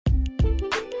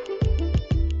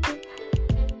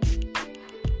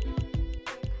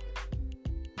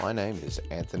My name is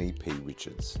Anthony P.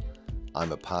 Richards.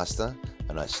 I'm a pastor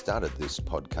and I started this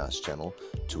podcast channel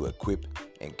to equip,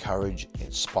 encourage,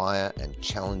 inspire and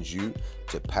challenge you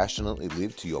to passionately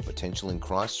live to your potential in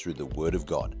Christ through the Word of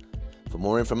God. For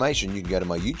more information, you can go to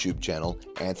my YouTube channel,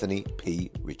 Anthony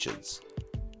P. Richards.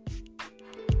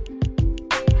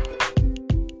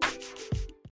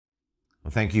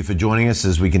 Well, thank you for joining us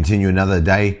as we continue another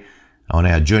day on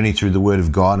our journey through the Word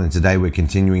of God. And today we're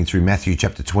continuing through Matthew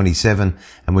chapter 27,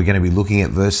 and we're going to be looking at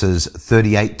verses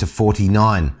 38 to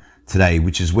 49 today,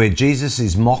 which is where Jesus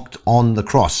is mocked on the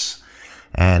cross.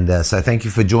 And so thank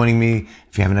you for joining me.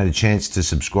 If you haven't had a chance to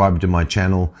subscribe to my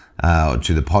channel,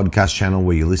 to the podcast channel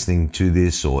where you're listening to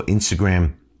this, or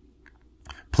Instagram,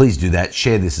 please do that.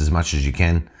 Share this as much as you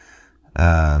can.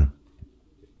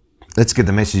 Let's get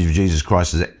the message of Jesus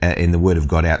Christ in the Word of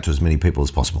God out to as many people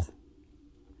as possible.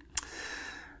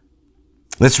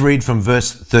 Let's read from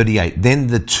verse 38. Then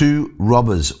the two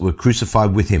robbers were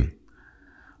crucified with him,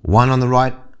 one on the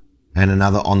right and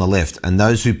another on the left. And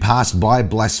those who passed by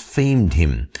blasphemed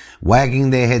him, wagging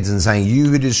their heads and saying, "You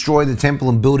who destroy the temple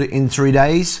and build it in 3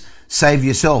 days, save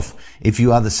yourself. If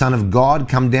you are the Son of God,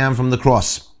 come down from the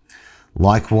cross."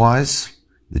 Likewise,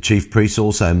 the chief priests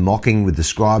also, mocking with the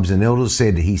scribes and elders,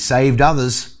 said, "He saved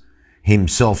others.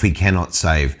 Himself he cannot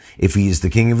save. If he is the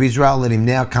King of Israel, let him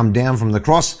now come down from the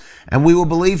cross, and we will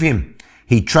believe him.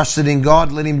 He trusted in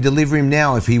God, let him deliver him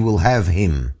now if he will have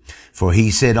him. For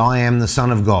he said, I am the Son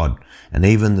of God." And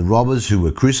even the robbers who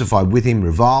were crucified with him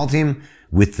reviled him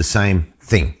with the same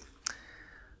thing.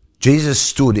 Jesus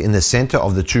stood in the center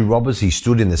of the two robbers. He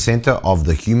stood in the center of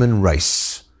the human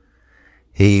race.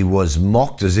 He was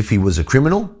mocked as if he was a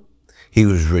criminal. He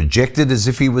was rejected as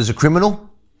if he was a criminal.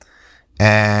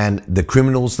 And the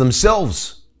criminals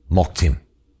themselves mocked him.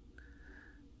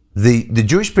 The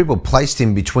Jewish people placed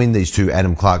him between these two,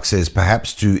 Adam Clark says,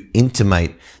 perhaps to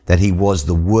intimate that he was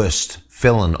the worst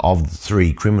felon of the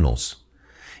three criminals.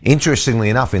 Interestingly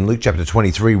enough, in Luke chapter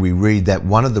 23, we read that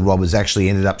one of the robbers actually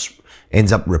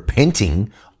ends up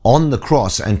repenting on the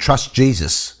cross and trusts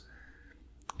Jesus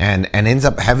and ends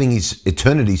up having his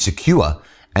eternity secure,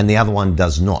 and the other one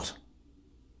does not.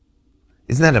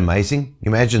 Isn't that amazing?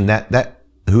 Imagine that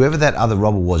whoever that other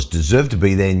robber was deserved to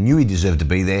be there, knew he deserved to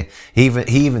be there. He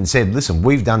even said, "Listen,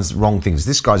 we've done wrong things.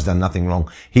 This guy's done nothing wrong.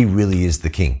 He really is the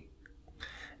king."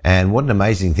 And what an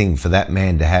amazing thing for that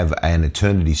man to have an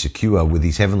eternity secure with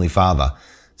his heavenly Father,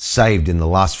 saved in the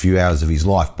last few hours of his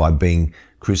life by being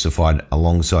crucified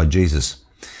alongside Jesus.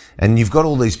 And you've got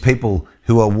all these people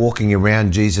who are walking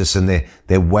around Jesus, and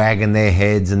they're wagging their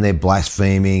heads and they're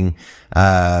blaspheming.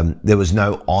 There was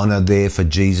no honor there for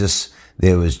Jesus.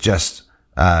 There was just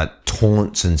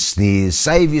taunts and sneers.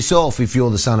 "Save yourself if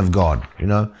you're the Son of God."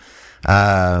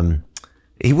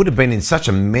 He would have been in such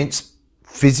immense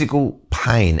physical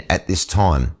pain at this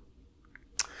time,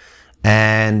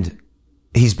 and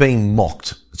he's being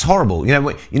mocked. It's horrible. You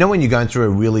know when you're going through a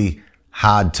really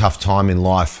hard, tough time in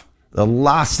life, the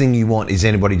last thing you want is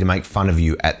anybody to make fun of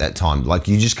you at that time. Like,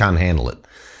 you just can't handle it.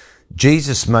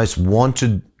 Jesus' most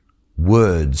wanted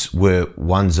words were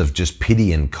ones of just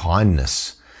pity and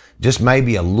kindness. Just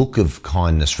maybe a look of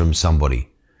kindness from somebody.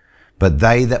 But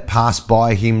they that passed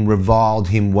by him reviled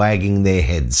him, wagging their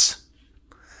heads.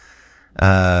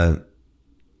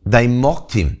 They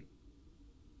mocked him.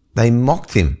 They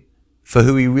mocked him for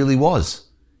who he really was.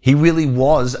 He really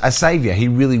was a savior. He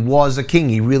really was a king.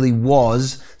 He really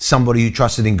was somebody who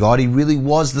trusted in God. He really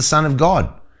was the Son of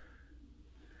God.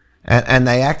 And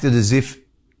they acted as if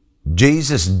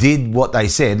Jesus did what they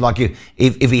said. Like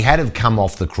if he had have come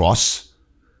off the cross,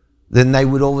 then they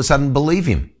would all of a sudden believe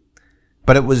him.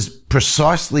 But it was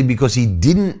precisely because he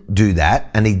didn't do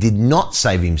that, and he did not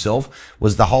save himself,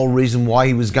 was the whole reason why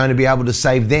he was going to be able to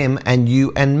save them and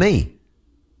you and me.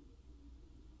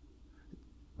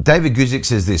 David Guzik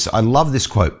says this. I love this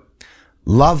quote.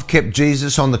 "Love kept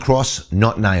Jesus on the cross,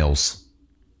 not nails."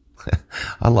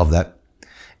 I love that.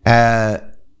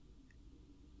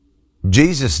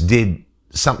 Jesus did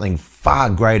something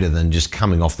far greater than just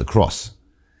coming off the cross.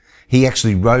 He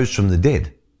actually rose from the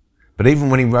dead. But even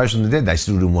when he rose from the dead, they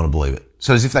still didn't want to believe it.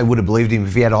 So as if they would have believed him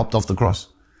if he had hopped off the cross.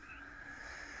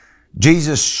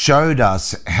 Jesus showed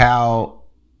us how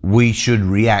we should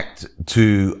react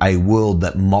to a world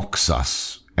that mocks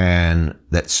us and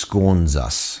that scorns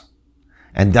us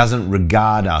and doesn't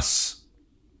regard us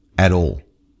at all,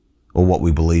 or what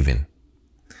we believe in.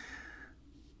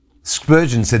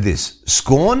 Spurgeon said this: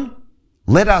 "Scorn?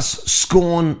 Let us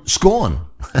scorn scorn."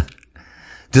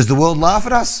 Does the world laugh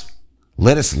at us?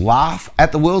 Let us laugh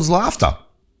at the world's laughter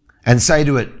and say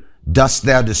to it, "Dost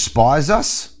thou despise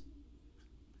us?"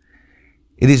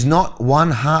 It is not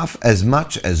one half as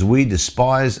much as we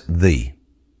despise thee.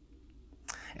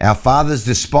 Our fathers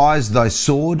despised thy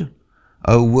sword,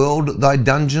 O world, thy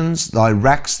dungeons, thy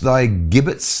racks, thy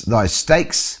gibbets, thy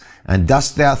stakes, and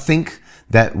dost thou think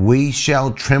that we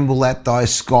shall tremble at thy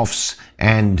scoffs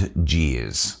and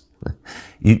jeers?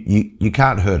 You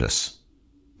can't hurt us.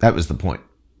 That was the point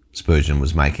Spurgeon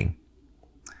was making.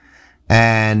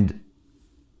 And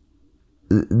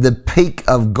the peak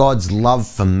of God's love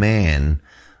for man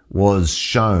was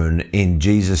shown in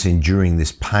Jesus enduring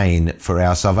this pain for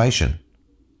our salvation.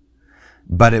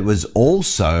 But it was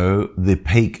also the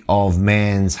peak of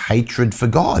man's hatred for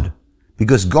God,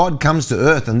 because God comes to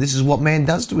earth and this is what man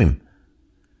does to him.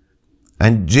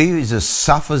 And Jesus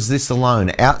suffers this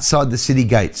alone outside the city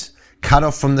gates, cut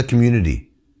off from the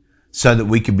community, so that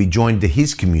we could be joined to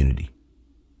his community.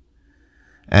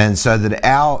 And so that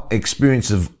our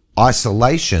experience of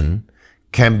isolation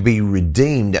can be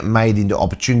redeemed and made into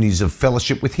opportunities of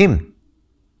fellowship with him.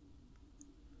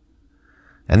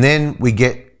 And then we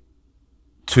get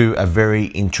to a very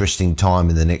interesting time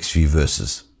in the next few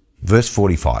verses. Verse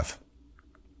 45.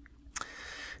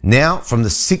 Now from the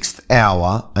 6th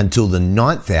hour until the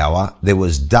 9th hour, there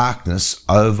was darkness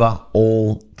over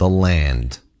all the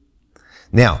land.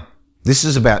 Now, this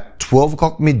is about 12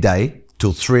 o'clock midday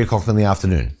till 3 o'clock in the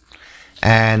afternoon.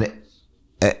 And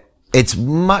it's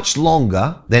much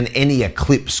longer than any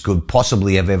eclipse could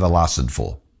possibly have ever lasted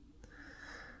for.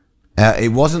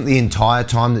 It wasn't the entire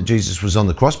time that Jesus was on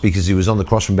the cross, because he was on the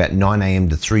cross from about 9 a.m.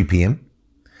 to 3 p.m.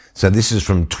 So this is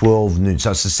from 12 noon.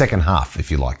 So it's the second half,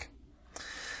 if you like.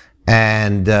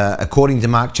 And according to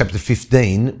Mark chapter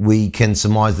 15, we can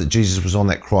surmise that Jesus was on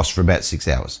that cross for about 6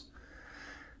 hours.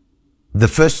 The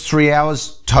first 3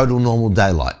 hours, total normal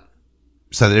daylight,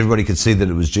 so that everybody could see that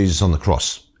it was Jesus on the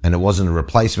cross. And it wasn't a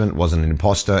replacement, wasn't an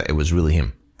imposter, it was really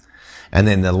him. And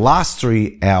then the last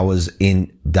 3 hours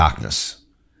in darkness.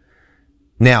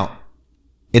 Now,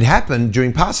 it happened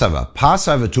during Passover.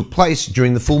 Passover took place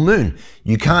during the full moon.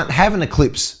 You can't have an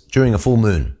eclipse during a full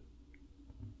moon.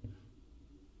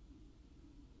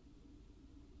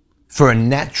 For a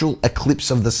natural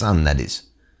eclipse of the sun, that is.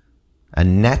 A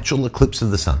natural eclipse of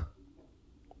the sun.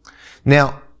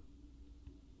 Now,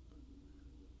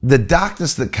 the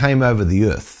darkness that came over the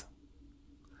earth,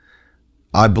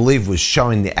 I believe, was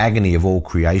showing the agony of all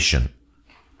creation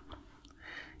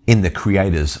in the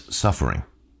Creator's suffering.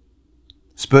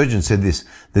 Spurgeon said this: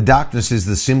 the darkness is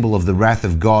the symbol of the wrath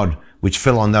of God, which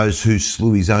fell on those who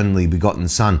slew his only begotten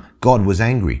Son. God was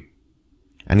angry,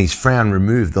 and his frown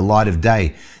removed the light of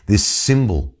day. This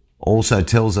symbol also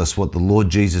tells us what the Lord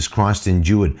Jesus Christ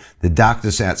endured. The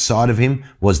darkness outside of him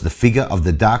was the figure of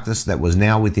the darkness that was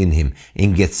now within him.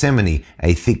 In Gethsemane,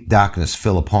 a thick darkness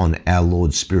fell upon our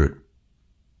Lord's Spirit.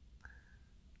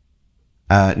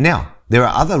 Now, there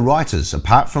are other writers,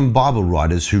 apart from Bible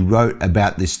writers, who wrote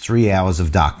about this 3 hours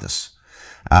of darkness.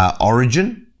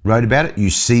 Origen wrote about it.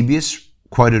 Eusebius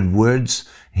quoted words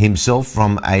himself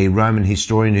from a Roman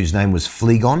historian whose name was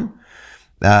Phlegon,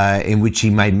 in which he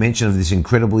made mention of this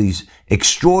incredibly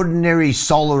extraordinary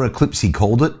solar eclipse, he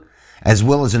called it, as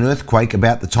well as an earthquake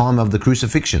about the time of the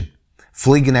crucifixion.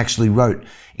 Phlegon actually wrote,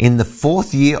 in the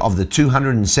 4th year of the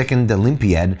 202nd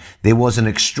Olympiad, there was an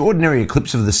extraordinary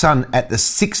eclipse of the sun. At the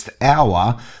 6th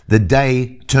hour, the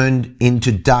day turned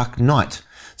into dark night,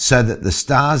 so that the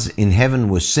stars in heaven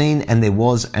were seen, and there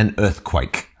was an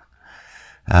earthquake.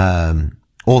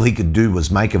 All he could do was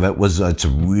make of it was it's a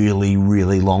really,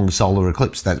 really long solar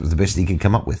eclipse. That was the best he could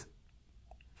come up with.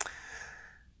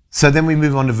 So then we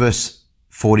move on to verse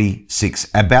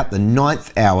 46. About the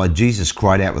 9th hour, Jesus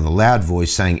cried out with a loud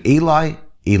voice, saying, Eli,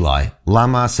 Eli,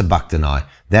 lama sabachthani.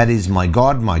 That is, my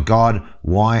God,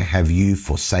 why have you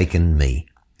forsaken me?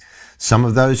 Some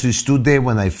of those who stood there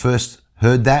when they first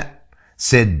heard that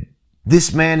said,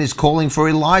 this man is calling for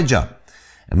Elijah.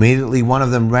 Immediately one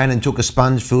of them ran and took a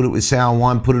sponge, filled it with sour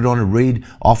wine, put it on a reed,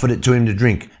 offered it to him to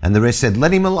drink. And the rest said,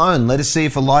 let him alone. Let us see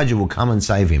if Elijah will come and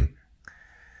save him.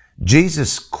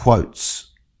 Jesus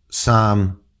quotes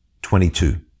Psalm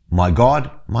 22. My God,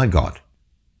 my God.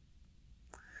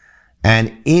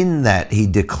 And in that he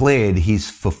declared his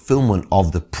fulfillment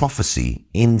of the prophecy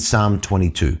in Psalm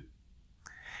 22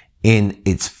 in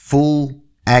its full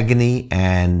agony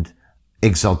and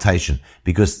exaltation,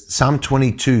 because Psalm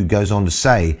 22 goes on to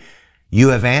say, you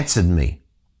have answered me.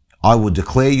 I will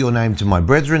declare your name to my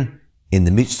brethren. In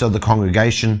the midst of the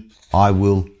congregation, I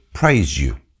will praise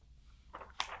you.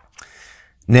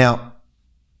 Now,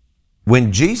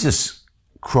 when Jesus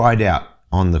cried out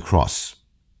on the cross,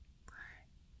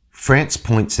 France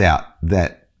points out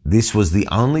that this was the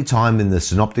only time in the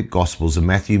synoptic gospels of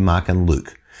Matthew, Mark, and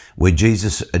Luke where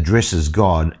Jesus addresses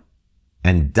God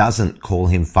and doesn't call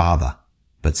him Father,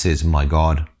 but says, my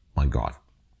God, my God.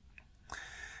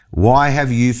 Why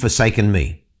have you forsaken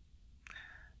me?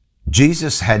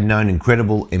 Jesus had known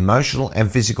incredible emotional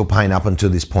and physical pain up until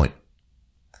this point,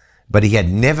 but he had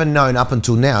never known up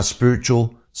until now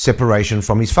spiritual separation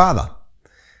from his Father.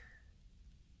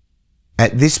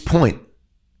 At this point,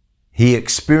 he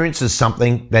experiences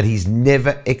something that he's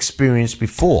never experienced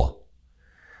before,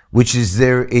 which is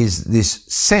there is this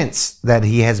sense that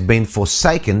he has been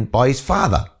forsaken by his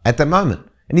Father at the moment.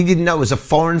 And he didn't know it was a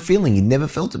foreign feeling. He'd never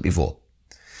felt it before.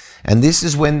 And this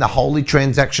is when the holy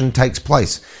transaction takes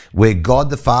place, where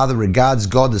God the Father regards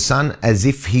God the Son as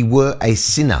if he were a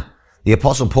sinner. The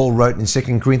Apostle Paul wrote in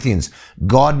 2 Corinthians,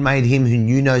 God made him who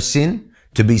knew no sin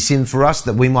to be sin for us,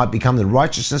 that we might become the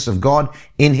righteousness of God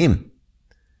in him.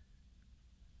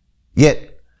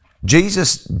 Yet,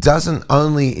 Jesus doesn't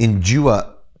only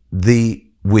endure the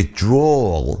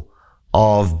withdrawal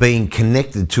of being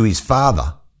connected to his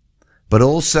Father, but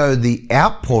also the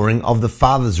outpouring of the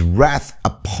Father's wrath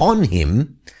upon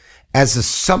him as a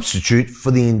substitute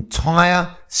for the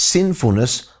entire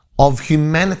sinfulness of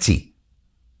humanity.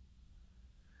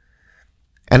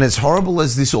 And as horrible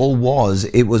as this all was,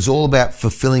 it was all about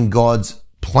fulfilling God's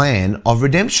plan of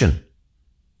redemption,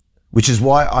 which is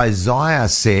why Isaiah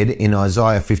said in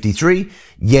Isaiah 53,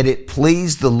 yet it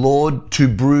pleased the Lord to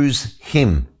bruise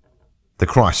him, the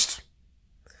Christ.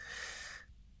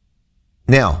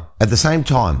 Now, at the same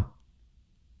time,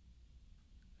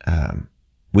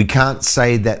 we can't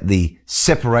say that the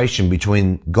separation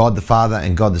between God the Father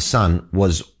and God the Son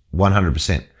was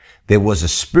 100%. There was a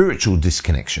spiritual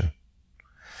disconnection.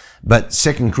 But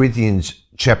 2 Corinthians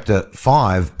chapter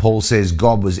 5, Paul says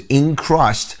God was in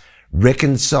Christ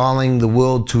reconciling the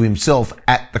world to himself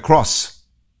at the cross.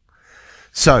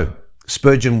 So,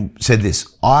 Spurgeon said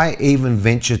this, I even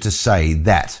venture to say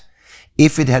that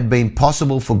if it had been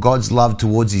possible for God's love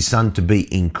towards his Son to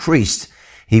be increased,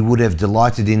 he would have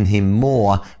delighted in him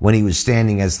more when he was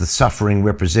standing as the suffering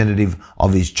representative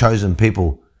of his chosen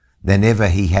people than ever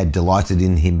he had delighted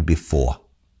in him before.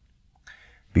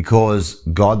 Because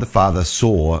God the Father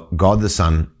saw God the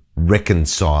Son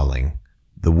reconciling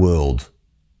the world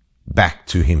back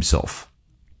to himself.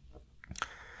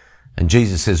 And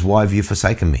Jesus says, why have you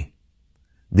forsaken me?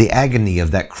 The agony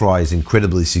of that cry is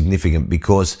incredibly significant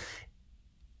because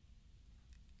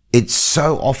it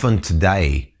so often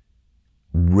today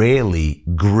rarely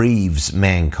grieves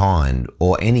mankind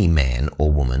or any man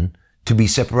or woman to be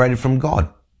separated from God.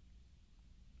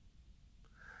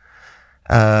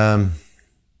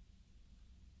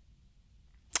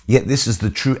 Yet this is the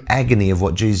true agony of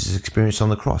what Jesus experienced on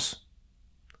the cross.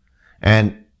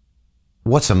 And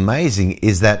what's amazing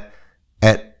is that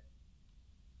at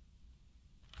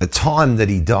the time that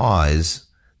he dies,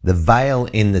 the veil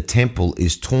in the temple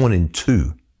is torn in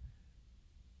two.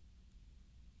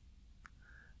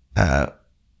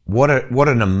 What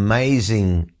an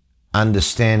amazing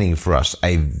understanding for us,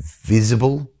 a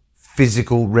visible,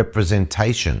 physical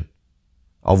representation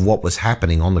of what was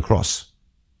happening on the cross.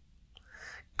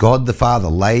 God the Father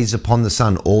lays upon the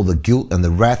Son all the guilt and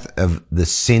the wrath of the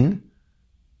sin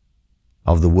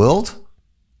of the world.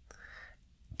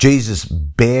 Jesus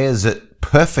bears it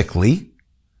perfectly,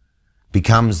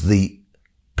 becomes the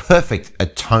perfect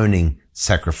atoning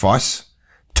sacrifice,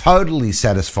 totally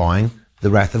satisfying the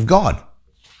wrath of God,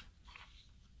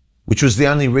 which was the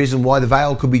only reason why the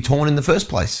veil could be torn in the first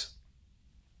place,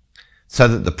 so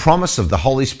that the promise of the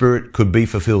Holy Spirit could be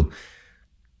fulfilled.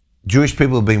 Jewish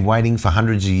people have been waiting for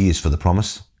hundreds of years for the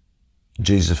promise.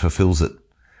 Jesus fulfills it.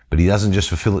 But he doesn't just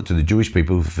fulfill it to the Jewish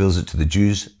people, he fulfills it to the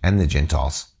Jews and the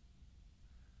Gentiles.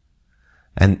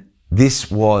 And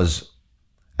this was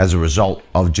as a result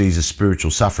of Jesus' spiritual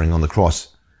suffering on the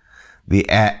cross, the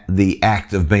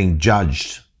act of being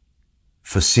judged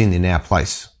for sin in our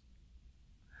place.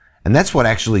 And that's what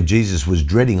actually Jesus was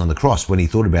dreading on the cross when he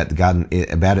thought about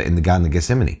it in the Garden of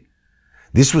Gethsemane.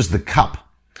 This was the cup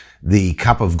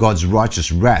of God's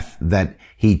righteous wrath that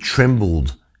he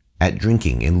trembled at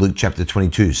drinking in Luke chapter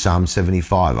 22, Psalm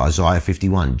 75, Isaiah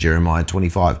 51, Jeremiah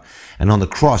 25. And on the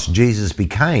cross, Jesus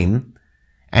became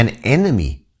an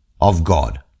enemy of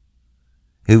God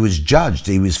who was judged.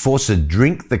 He was forced to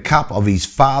drink the cup of his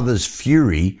Father's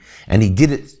fury, and he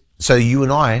did it so you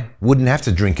and I wouldn't have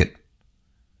to drink it.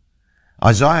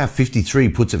 Isaiah 53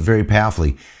 puts it very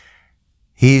powerfully.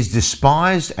 He is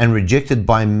despised and rejected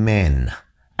by men,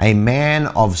 a man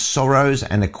of sorrows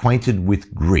and acquainted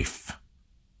with grief.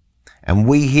 And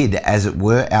we hid, as it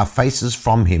were, our faces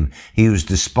from him. He was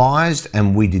despised,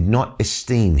 and we did not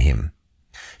esteem him.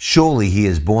 Surely he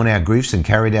has borne our griefs and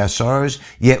carried our sorrows,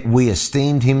 yet we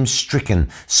esteemed him stricken,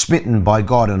 smitten by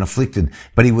God and afflicted.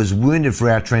 But he was wounded for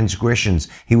our transgressions.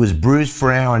 He was bruised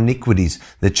for our iniquities.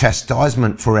 The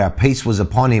chastisement for our peace was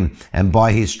upon him, and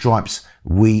by his stripes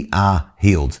we are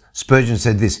healed. Spurgeon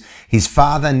said this, his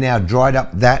Father now dried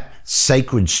up that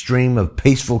sacred stream of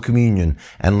peaceful communion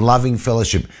and loving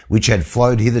fellowship which had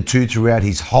flowed hitherto throughout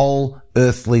his whole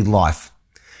earthly life.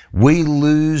 We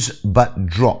lose but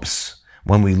drops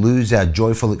when we lose our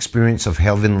joyful experience of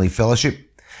heavenly fellowship,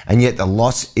 and yet the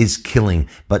loss is killing.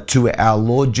 But to our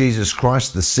Lord Jesus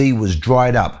Christ, the sea was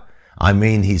dried up. I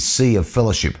mean his sea of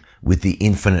fellowship with the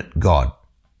infinite God.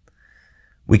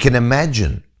 We can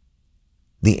imagine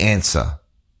the answer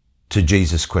to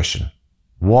Jesus' question.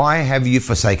 Why have you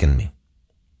forsaken me?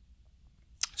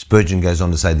 Spurgeon goes on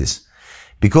to say this,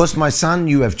 because, my son,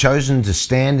 you have chosen to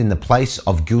stand in the place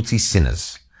of guilty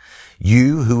sinners.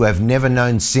 You who have never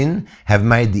known sin have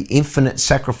made the infinite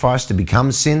sacrifice to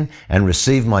become sin and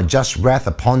receive my just wrath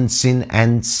upon sin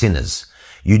and sinners.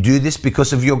 You do this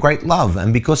because of your great love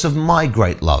and because of my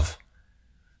great love.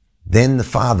 Then the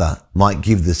Father might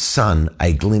give the Son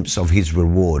a glimpse of his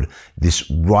reward, this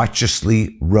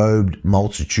righteously robed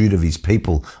multitude of his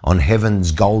people on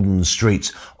heaven's golden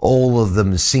streets, all of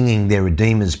them singing their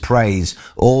Redeemer's praise,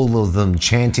 all of them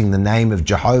chanting the name of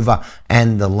Jehovah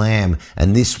and the Lamb.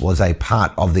 And this was a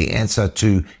part of the answer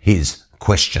to his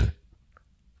question.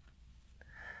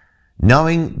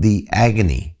 Knowing the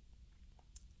agony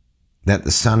that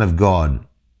the Son of God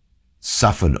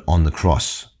suffered on the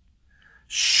cross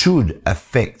should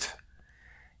affect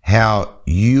how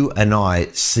you and I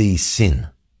see sin.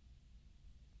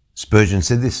 Spurgeon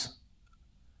said this,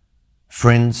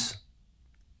 friends,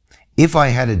 if I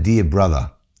had a dear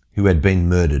brother who had been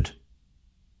murdered,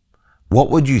 what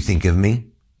would you think of me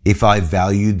if I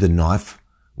valued the knife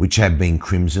which had been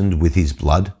crimsoned with his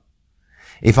blood?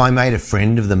 If I made a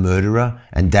friend of the murderer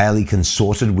and daily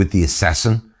consorted with the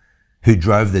assassin who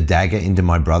drove the dagger into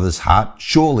my brother's heart,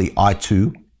 surely I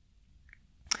too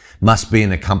must be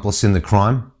an accomplice in the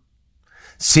crime.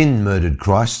 Sin murdered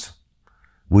Christ.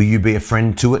 Will you be a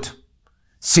friend to it?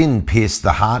 Sin pierced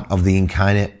the heart of the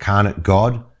incarnate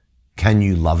God. Can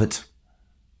you love it?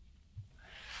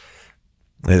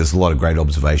 There's a lot of great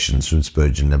observations from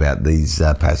Spurgeon about these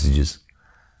passages.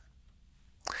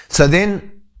 So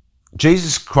then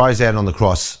Jesus cries out on the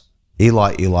cross,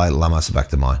 Eli, Eli, lama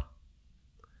sabachthani.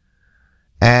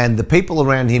 And the people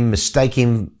around him mistake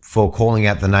him for calling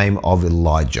out the name of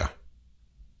Elijah.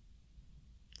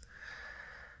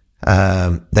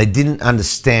 They didn't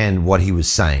understand what he was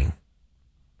saying.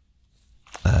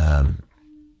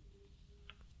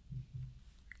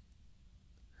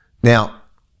 Now,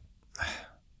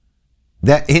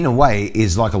 that in a way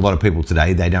is like a lot of people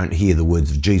today. They don't hear the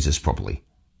words of Jesus properly.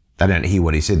 They don't hear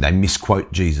what he said. They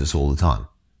misquote Jesus all the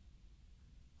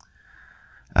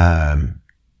time.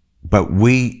 But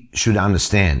we should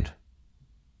understand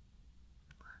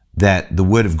that the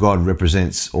word of God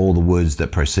represents all the words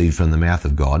that proceed from the mouth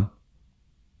of God.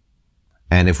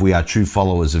 And if we are true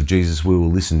followers of Jesus, we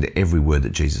will listen to every word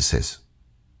that Jesus says.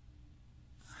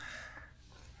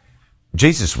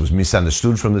 Jesus was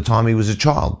misunderstood from the time he was a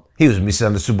child. He was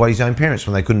misunderstood by his own parents.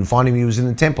 When they couldn't find him, he was in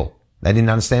the temple. They didn't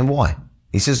understand why.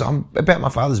 He says, I'm about my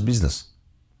Father's business.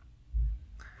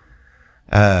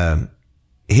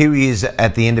 Here he is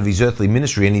at the end of his earthly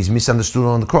ministry and he's misunderstood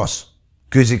on the cross.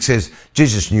 Guzik says,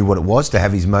 Jesus knew what it was to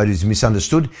have his motives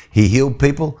misunderstood. He healed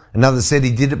people. Another said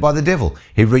he did it by the devil.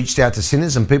 He reached out to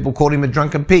sinners and people called him a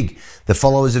drunken pig. The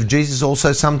followers of Jesus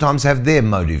also sometimes have their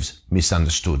motives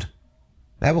misunderstood.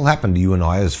 That will happen to you and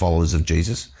I as followers of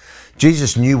Jesus.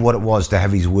 Jesus knew what it was to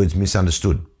have his words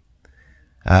misunderstood.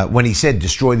 When he said,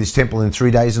 destroy this temple in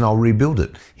 3 days and I'll rebuild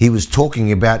it, he was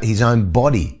talking about his own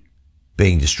body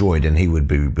being destroyed and he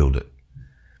would rebuild it.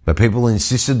 But people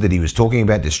insisted that he was talking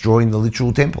about destroying the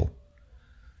literal temple.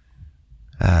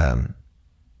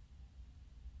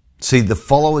 See, the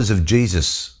followers of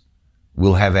Jesus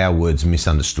will have our words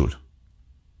misunderstood.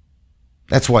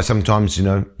 That's why sometimes,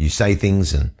 you say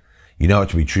things and you know it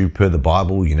to be true per the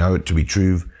Bible, you know it to be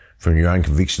true from your own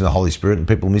conviction of the Holy Spirit, and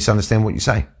people misunderstand what you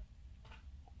say.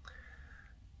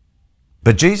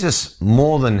 But Jesus,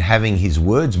 more than having his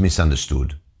words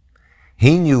misunderstood,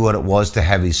 he knew what it was to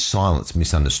have his silence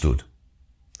misunderstood.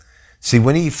 See,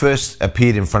 when he first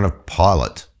appeared in front of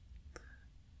Pilate,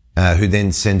 who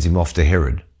then sends him off to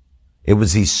Herod, it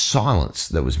was his silence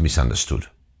that was misunderstood.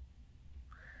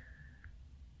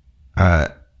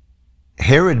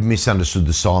 Herod misunderstood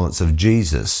the silence of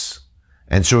Jesus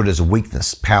and saw it as a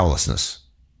weakness, powerlessness.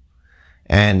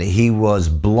 And he was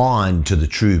blind to the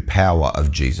true power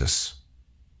of Jesus.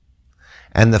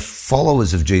 And the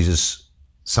followers of Jesus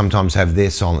sometimes have their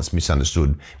silence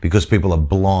misunderstood because people are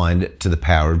blind to the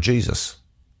power of Jesus.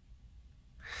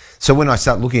 So when I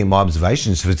start looking at my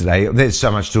observations for today, there's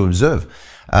so much to observe.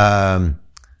 That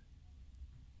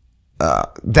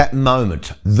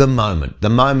moment, the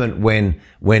moment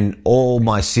when all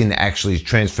my sin actually is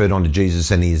transferred onto Jesus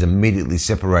and he is immediately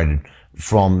separated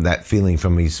from that feeling,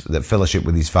 from that fellowship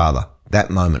with his Father. That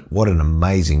moment, what an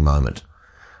amazing moment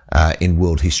in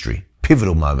world history.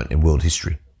 Pivotal moment in world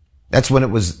history. That's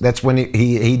when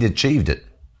he'd achieved it.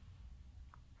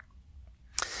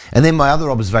 And then my other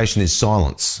observation is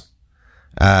silence.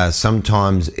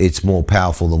 Sometimes it's more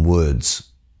powerful than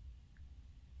words.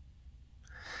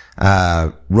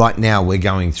 Right now we're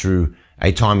going through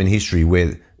a time in history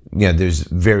where, there's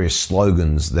various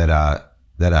slogans that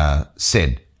are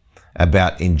said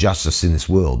about injustice in this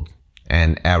world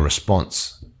and our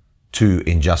response to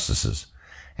injustices.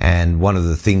 And one of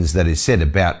the things that is said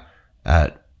about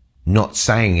not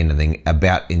saying anything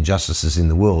about injustices in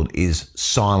the world is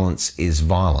silence is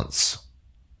violence.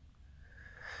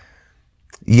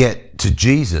 Yet to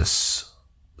Jesus,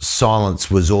 silence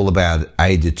was all about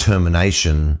a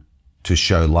determination to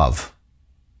show love.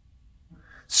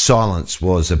 Silence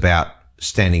was about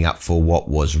standing up for what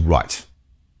was right.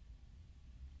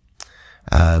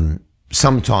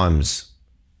 Sometimes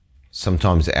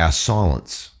our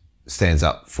silence stands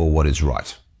up for what is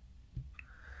right.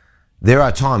 There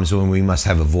are times when we must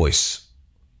have a voice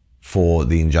for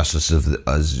the injustices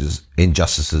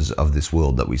of this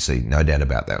world that we see. No doubt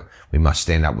about that. We must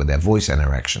stand up with our voice and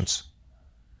our actions.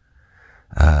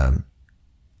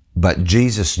 But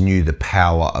Jesus knew the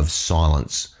power of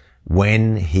silence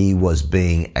when he was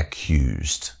being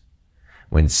accused.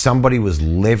 When somebody was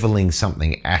leveling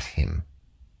something at him,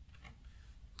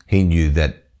 he knew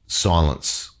that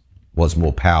silence was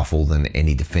more powerful than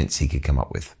any defense he could come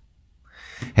up with.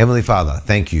 Heavenly Father,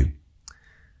 thank you.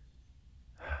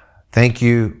 Thank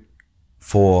you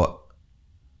for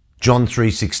John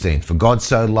 3:16. For God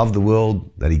so loved the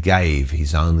world that he gave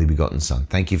his only begotten Son.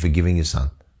 Thank you for giving your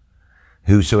Son.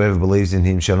 Whosoever believes in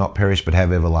him shall not perish but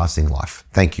have everlasting life.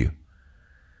 Thank you.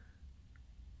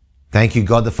 Thank you,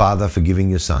 God the Father, for giving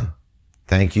your Son.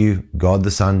 Thank you, God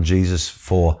the Son, Jesus,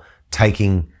 for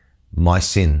taking my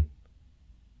sin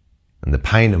and the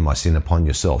pain of my sin upon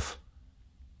yourself,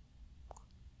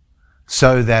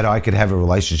 so that I could have a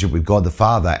relationship with God the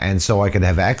Father and so I could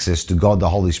have access to God the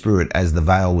Holy Spirit as the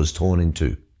veil was torn in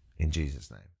two. In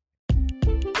Jesus' name.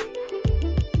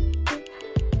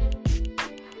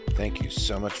 Thank you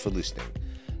so much for listening.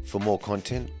 For more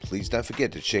content, please don't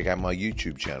forget to check out my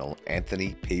YouTube channel,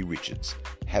 Anthony P. Richards.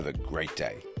 Have a great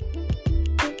day.